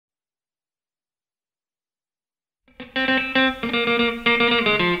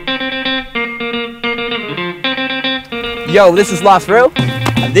Yo, this is Last Real,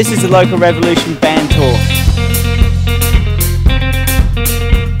 and this is the Local Revolution Band Tour.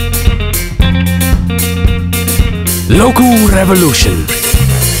 Local Revolution.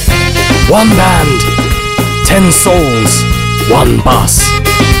 One band, 10 souls, one bus.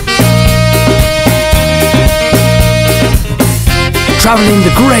 Travelling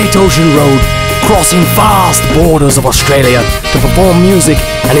the Great Ocean Road, crossing vast borders of Australia to perform music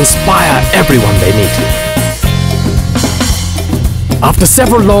and inspire everyone they meet. After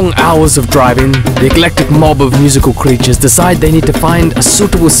several long hours of driving, the eclectic mob of musical creatures decide they need to find a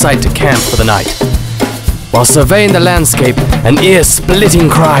suitable site to camp for the night. While surveying the landscape, an ear-splitting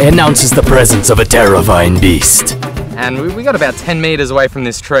cry announces the presence of a terrifying beast. And we got about 10 meters away from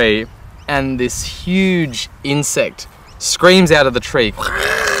this tree, and this huge insect screams out of the tree,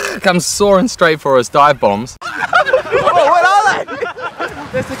 comes soaring straight for us, dive bombs. What are they?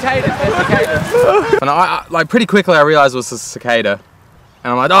 They're cicadas, they're cicadas. And I like pretty quickly I realised it was a cicada.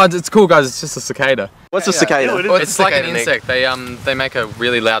 And I'm like, oh, it's cool guys, it's just a cicada. What's a cicada? It's like an insect. They make a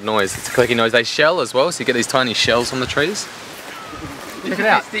really loud noise. It's a clicky noise. They shell as well, so you get these tiny shells on the trees. Check it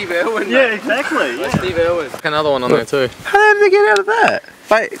out. Steve Irwin. Yeah, exactly. Like Steve Irwin. Like another one on there too. How did they get out of that?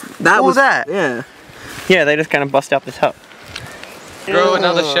 Wait, That was that? Yeah. Yeah, they just kind of bust out the top. Throw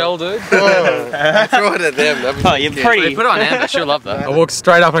another shell, dude. Throw it at them. Oh, you're pretty. Hey, put it on Amber, she'll love that. I walk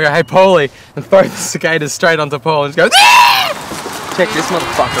straight up and I go, hey Paulie, and throw the cicadas straight onto Paul and just go, check this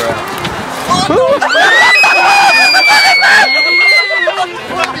motherfucker out.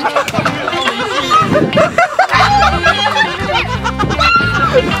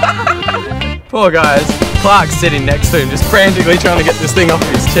 Poor guys. Clark's sitting next to him, just frantically trying to get this thing off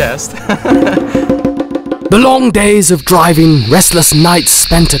his chest. The long days of driving, restless nights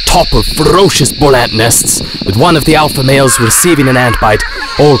spent atop of ferocious bull ant nests, with one of the alpha males receiving an ant bite,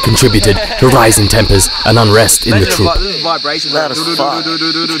 all contributed to rising tempers and unrest in the troop. This is vibration. Loud as fuck. Wait,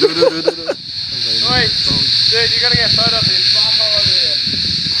 dude, you gotta get a photo of this butthole over here.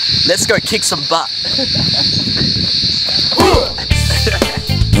 Let's go kick some butt.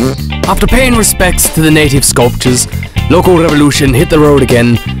 After paying respects to the native sculptures, Local Revolution hit the road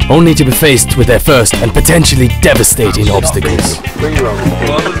again, only to be faced with their first and potentially devastating obstacles. Alright,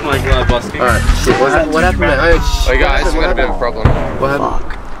 what happened there? Oh guys, we got a bit of a problem. What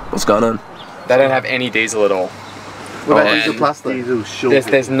happened? What's going on? They don't have any diesel at all. What about diesel plus diesel shortage?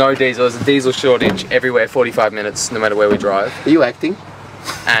 There's no diesel, there's a diesel shortage everywhere 45 minutes, no matter where we drive. Are you acting?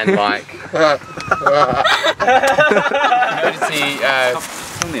 And like... emergency...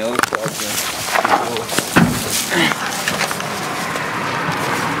 On the other side,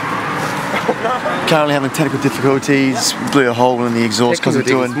 Currently having technical difficulties, blew a hole in the exhaust because we're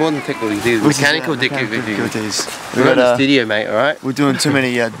doing... more than technical difficulties, mechanical difficulties. We're in the studio, mate, alright? We're doing too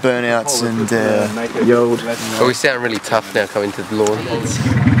many burnouts and yield. But we sound really tough now coming to Lorne.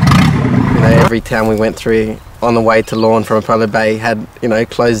 You know, every town we went through on the way to Lorne from Apollo Bay had, you know,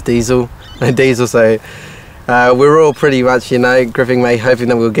 closed diesel, no diesel, so we were all pretty much, you know, gripping mate, hoping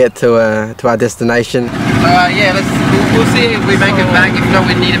that we'll get to our destination. Yeah, we'll see if we make it back. If not,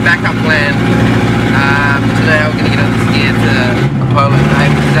 we need a backup plan. Today we're going to get on the ski to Apollo Bay,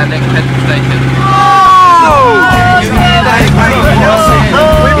 which is our next petrol station. Oh! We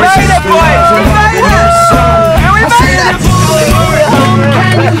made it, boys! We made it! And we made it!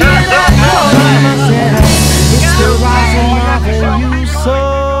 It's the rising of a new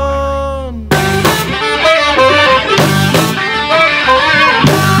sun.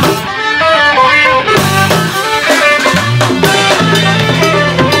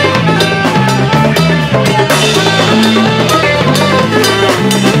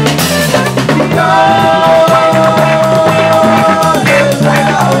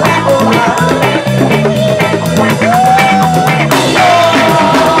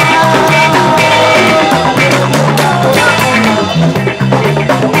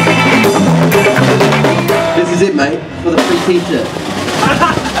 This is it, mate, for the free t-shirt.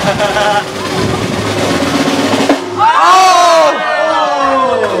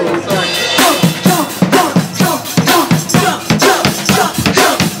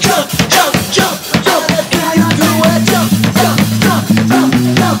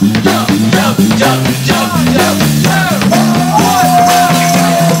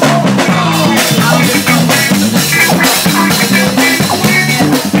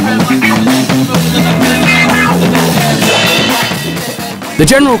 The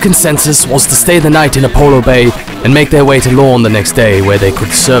general consensus was to stay the night in Apollo Bay and make their way to Lorne the next day, where they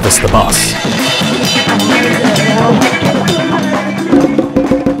could service the bus.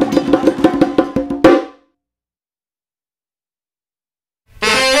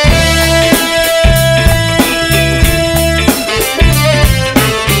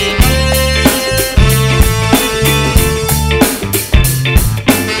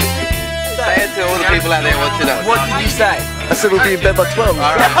 people out there watching us. What did you say? I said we'll be in bed by 12.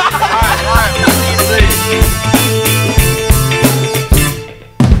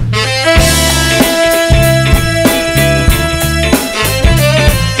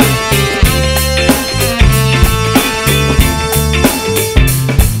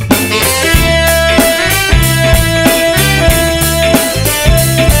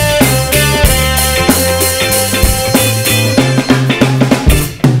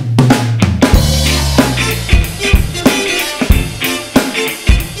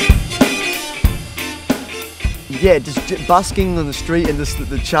 Yeah, just busking on the street and just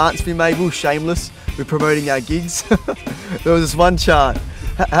the chants we made, we were shameless. We're promoting our gigs. There was this one chant.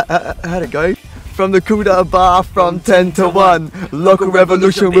 How'd it go? From the Kuda bar from 10 to 1. Local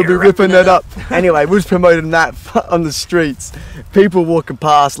revolution, we'll be ripping it up. Anyway, we was promoting that on the streets. People walking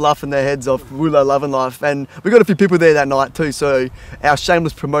past, laughing their heads off, Wula loving life. And we got a few people there that night too, so our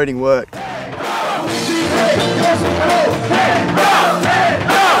shameless promoting worked.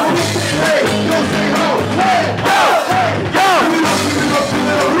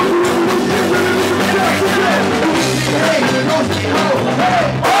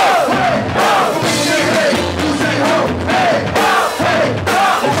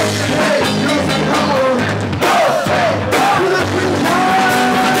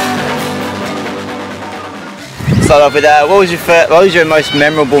 Start off with what was your most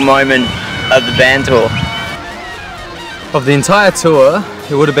memorable moment of the band tour? Of the entire tour,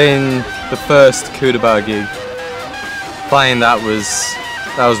 it would have been the first Kuda Bar gig. Playing that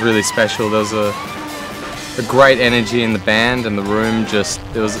was really special. There was a great energy in the band, and the room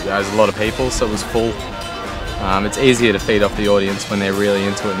there was a lot of people, so it was full. It's easier to feed off the audience when they're really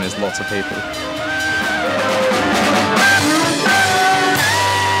into it and there's lots of people.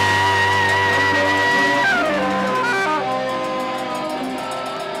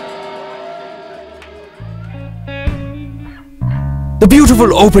 The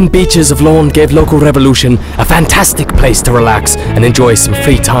beautiful open beaches of Lorne gave Local Revolution a fantastic place to relax and enjoy some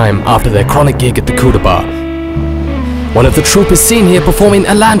free time after their chronic gig at the Kuda Bar. One of the troupe is seen here performing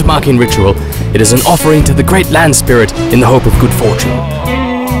a landmarking ritual. It is an offering to the great land spirit in the hope of good fortune.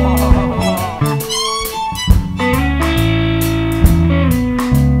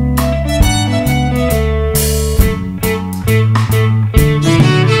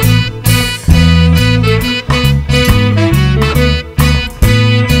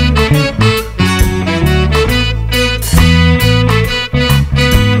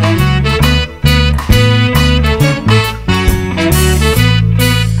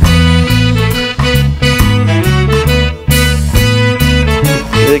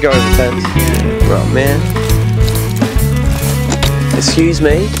 Go over the fence. Right, man. Excuse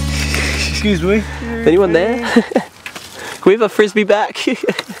me. Excuse me. Anyone there? Can we have a frisbee back? Excuse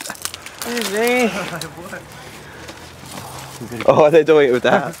me. Oh, they're doing it with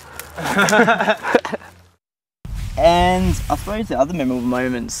that. And I suppose the other memorable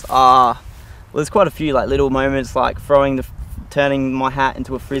moments are, well, there's quite a few like little moments, like turning my hat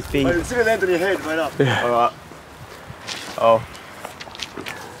into a frisbee. Wait, stick it land on your head, right up. Yeah. Alright. Oh.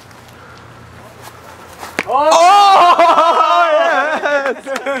 Oh, yes!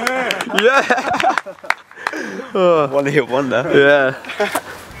 Yeah! Oh, one hit wonder. Yeah.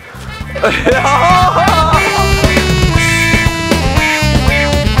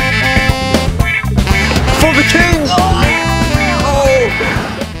 For the king!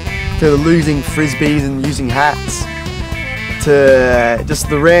 To losing frisbees and using hats, to just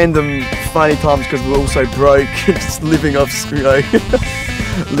the random funny times because we're all so broke, just living off,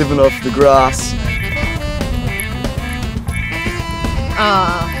 living off the grass.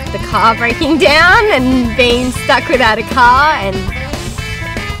 The car breaking down and being stuck without a car and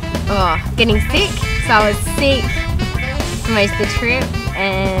getting sick. So I was sick for most of the trip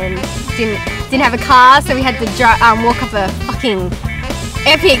and didn't have a car, so we had to walk up a fucking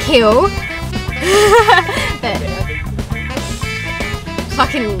epic hill.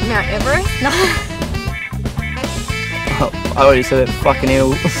 Fucking Mount Everest? No. Oh, I already said it, fucking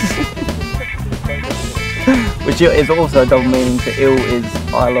ill. Which is also a double meaning to ill is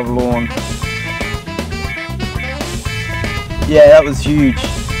I love Lorne. Yeah, that was huge.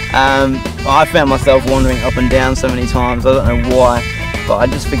 I found myself wandering up and down so many times, I don't know why, but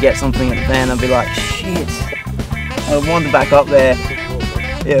I'd just forget something at the van, I'd be like, shit. I wandered back up there.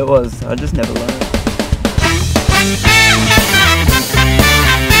 Yeah, it was, I just never learned.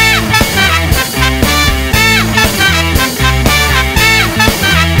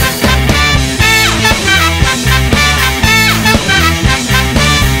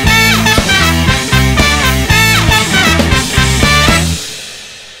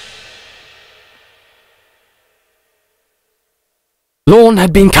 Lorne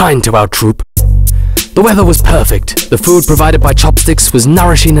had been kind to our troop. The weather was perfect, the food provided by Chopsticks was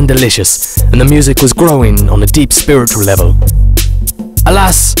nourishing and delicious, and the music was growing on a deep spiritual level.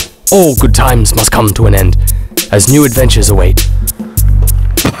 Alas, all good times must come to an end, as new adventures await.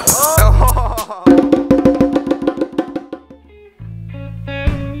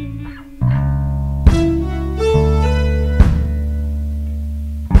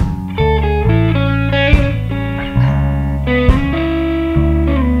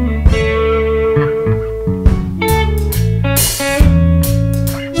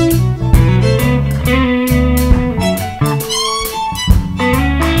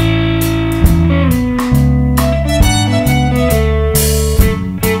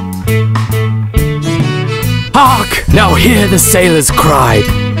 Hark! Now hear the sailors cry.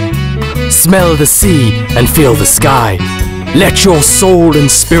 Smell the sea and feel the sky. Let your soul and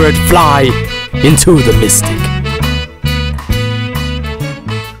spirit fly into the mystic.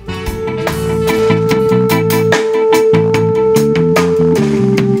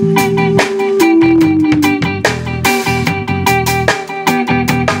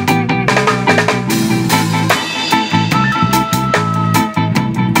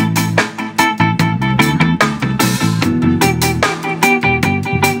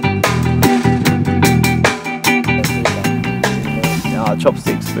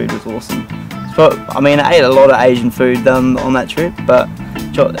 Chopsticks food was awesome. So, I mean, I ate a lot of Asian food on that trip, but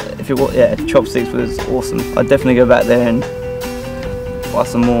Chopsticks was awesome. I'd definitely go back there and buy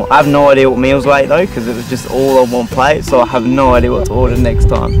some more. I have no idea what meals were ate though, because it was just all on one plate, so I have no idea what to order next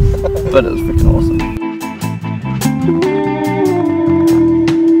time. But it was freaking awesome.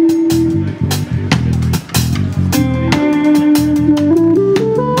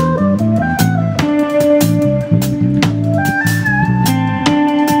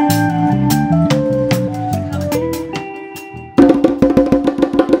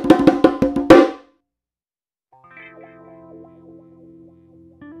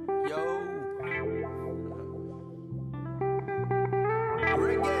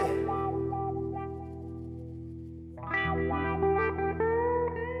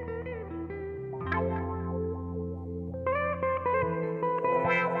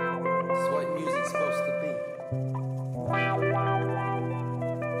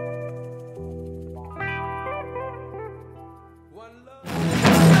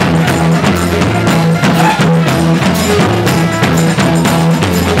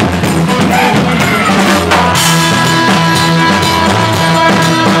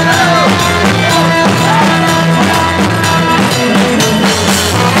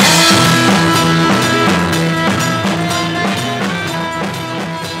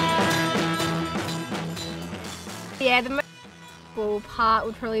 Yeah, the most cool part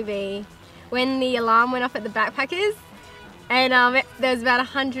would probably be when the alarm went off at the backpackers, and there was about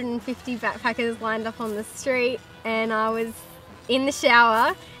 150 backpackers lined up on the street, and I was in the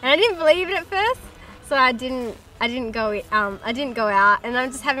shower, and I didn't believe it at first, so I didn't go out, and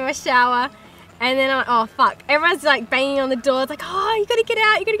I'm just having my shower, and then oh fuck, everyone's like banging on the door. It's like, oh, you gotta get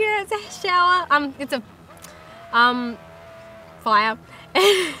out, it's a shower. It's a fire.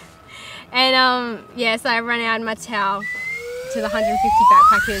 And yeah, so I ran out in my towel to the 150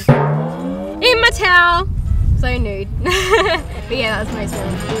 backpackers in my towel, so nude. But yeah, that was most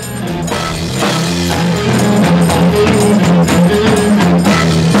fun.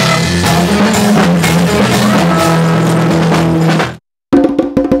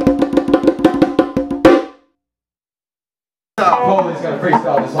 Coleman's going to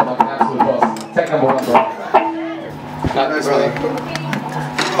freestyle this one like an absolute boss. Take number one, bro. That's really cool.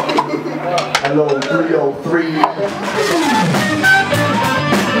 Hello, 303.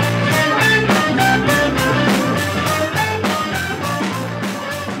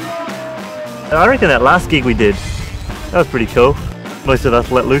 I reckon that last gig we did, that was pretty cool. Most of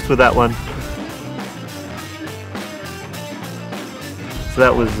us let loose with that one. So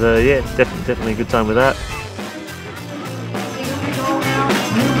that was, yeah, definitely a good time with that.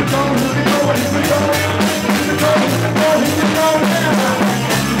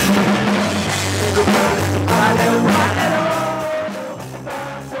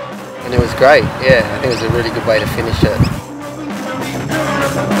 And it was great, yeah, I think it was a really good way to finish it.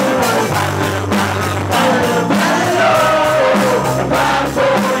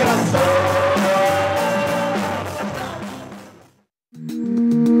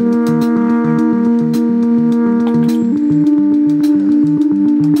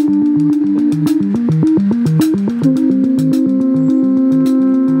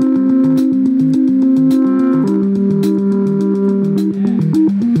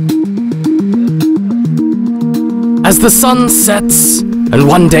 As the sun sets and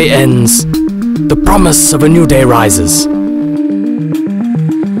one day ends, the promise of a new day rises.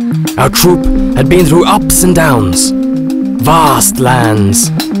 Our troop had been through ups and downs, vast lands,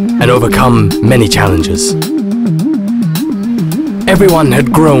 and overcome many challenges. Everyone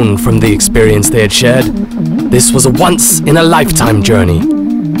had grown from the experience they had shared. This was a once-in-a-lifetime journey.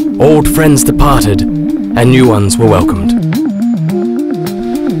 Old friends departed, and new ones were welcomed.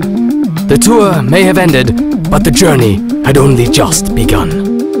 The tour may have ended, but the journey had only just begun.